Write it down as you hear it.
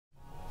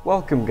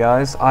Welcome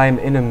guys, I'm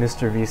in a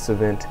MrBeast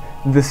event.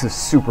 This is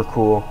super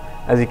cool.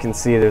 As you can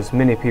see, there's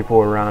many people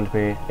around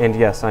me, and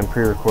yes, I'm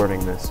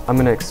pre-recording this. I'm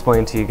gonna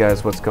explain to you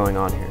guys what's going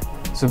on here.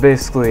 So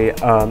basically,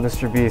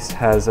 MrBeast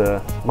has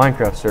a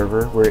Minecraft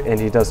server and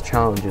he does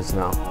challenges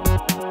now.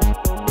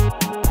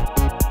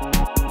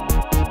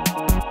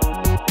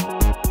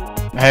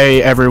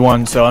 Hey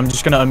everyone, so I'm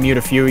just gonna unmute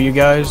a few of you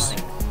guys.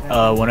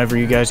 Whenever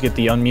you guys get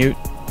the unmute,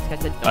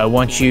 I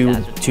want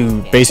you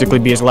to basically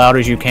be as loud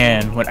as you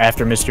can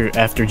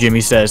after Jimmy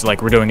says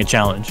like we're doing a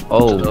challenge.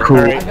 Oh, cool.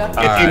 Right.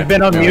 If you've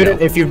been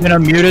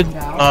unmuted,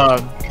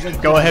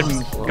 go ahead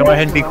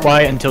and be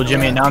quiet until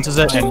Jimmy announces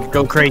it, and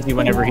go crazy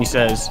whenever he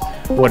says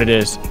what it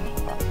is.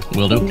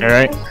 Will do. All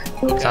right.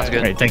 Sounds good.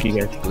 All right, thank you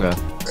guys. Okay.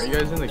 Are you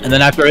guys in the game? And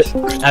then after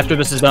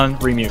this is done,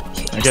 remute.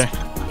 Okay.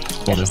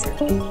 Will do.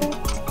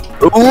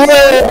 Oh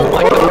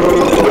my god.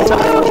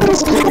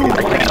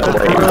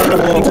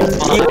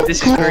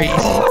 This is crazy.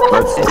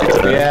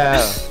 Yeah.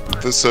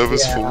 The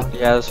server's full.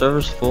 Yeah, the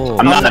server's full.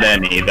 I'm not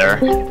in either.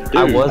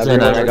 I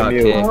wasn't, and I got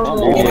kicked.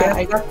 Yeah,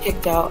 I got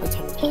kicked out.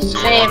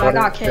 Same, I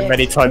got kicked.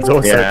 Many times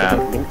also.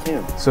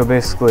 Yeah. So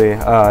basically,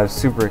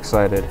 super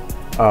excited,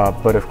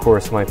 but of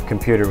course my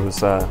computer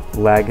was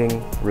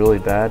lagging really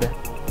bad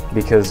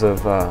because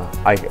of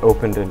I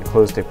opened and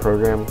closed a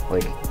program.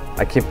 Like,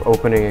 I keep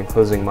opening and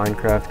closing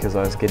Minecraft because I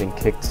was getting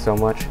kicked so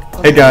much.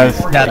 Hey guys,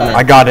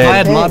 I got in. I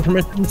had mod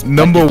permissions.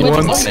 Number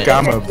one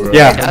scammer, bro.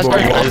 Yeah,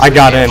 I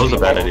got in.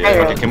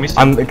 Can we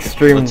I'm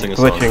extreme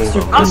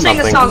glitching. I'll sing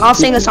a song. I'll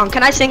sing a song.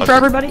 Can I sing for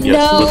everybody?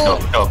 Yes, no.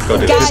 Let's go. Go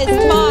do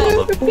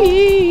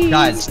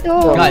Guys,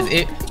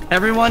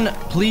 everyone,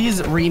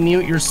 please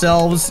remute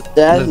yourselves.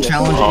 The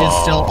challenge is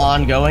still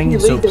ongoing,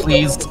 so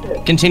please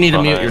continue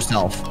to mute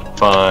yourself.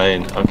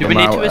 Fine. Okay. Do we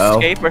need to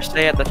escape or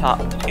stay at the top?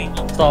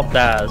 Stop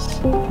Daz.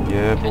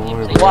 Yeah,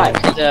 boy. What?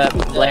 The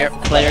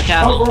player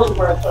cap?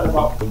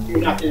 You're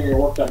not getting your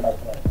work done by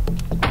tonight.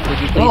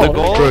 The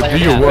goal? Bro, do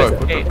your work.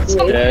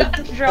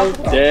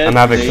 I'm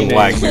having some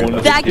lag here.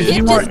 That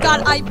kid just got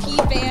IP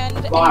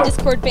banned and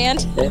Discord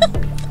banned.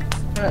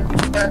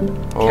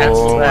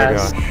 Oh my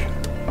gosh.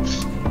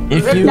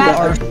 If you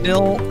are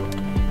still...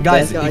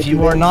 Guys, if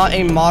you are not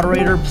a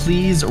moderator,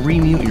 please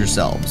remute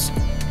yourselves.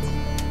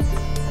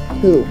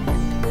 Who?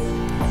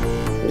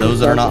 Those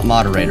that are not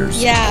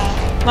moderators.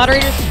 Yeah,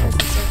 moderators.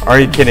 Are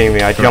you kidding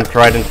me? I jumped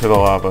right into the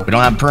lava. We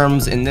don't have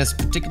perms in this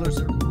particular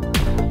server.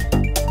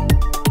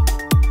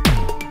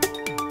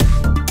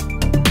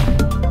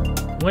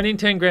 Winning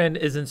 10 grand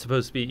isn't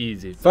supposed to be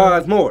easy.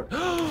 5 more.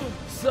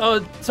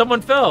 So,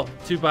 someone fell.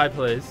 2 buy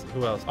plays.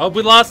 Who else? Oh,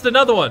 we lost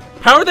another one.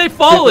 How are they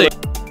falling?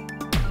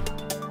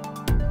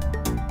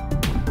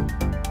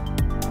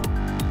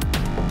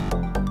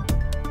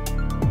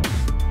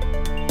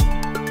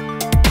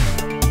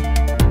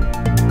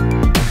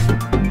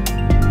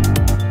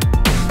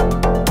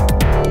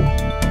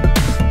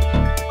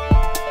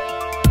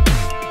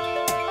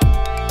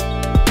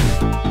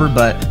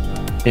 But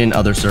in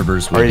other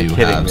servers, we do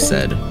have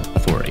said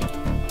authority.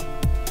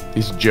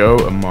 Is Joe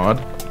a mod?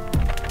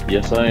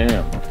 Yes, I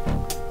am.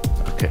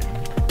 Okay.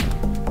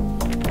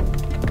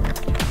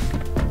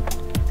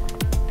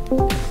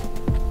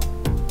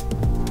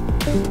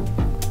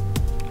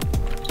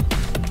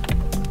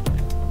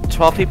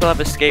 Twelve people have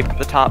escaped at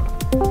the top.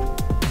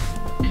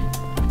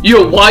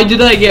 Yo, why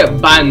did I get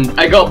banned?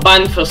 I got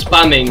banned for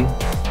spamming.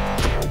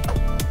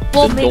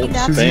 Well, maybe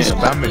that's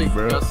spamming,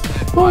 bro.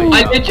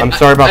 I'm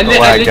sorry about the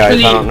lag,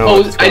 guys. I don't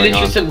know what's going on. I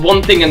literally said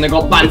one thing and I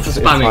got banned for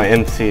spamming. It's my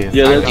MC.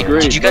 Yeah, that's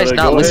great. Did you guys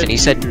not listen? He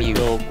said mute.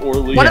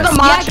 One of the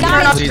mods should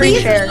turn off screen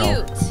share.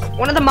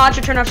 One of the mods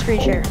should turn off screen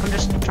share. I'm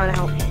just trying to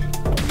help.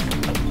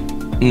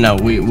 No,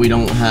 we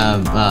don't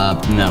have,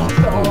 no,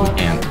 we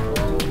can't.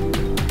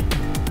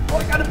 Oh,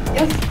 I got it.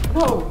 Yes.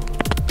 No.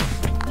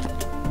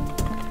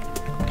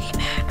 Hey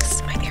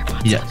Max, my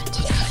AirPods.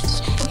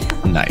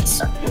 Yeah.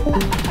 Nice.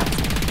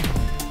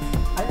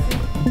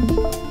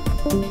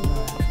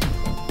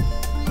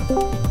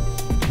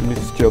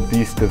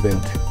 MrBeast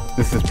event.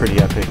 This is pretty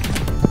epic.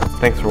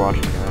 Thanks for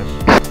watching, guys.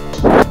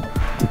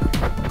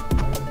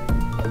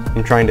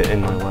 I'm trying to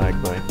end my lag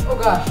by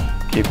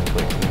keep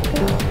clicking.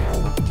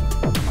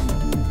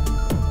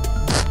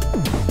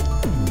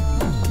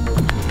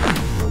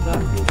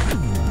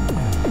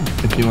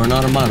 If you are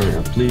not a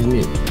moderator, please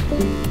mute.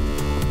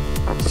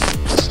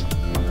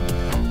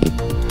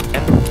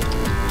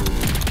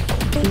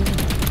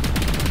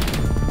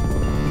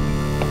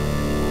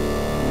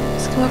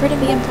 Come over to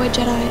me and Boy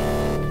Jedi.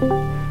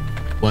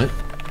 What?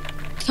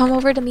 Come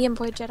over to me and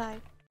Boy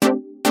Jedi.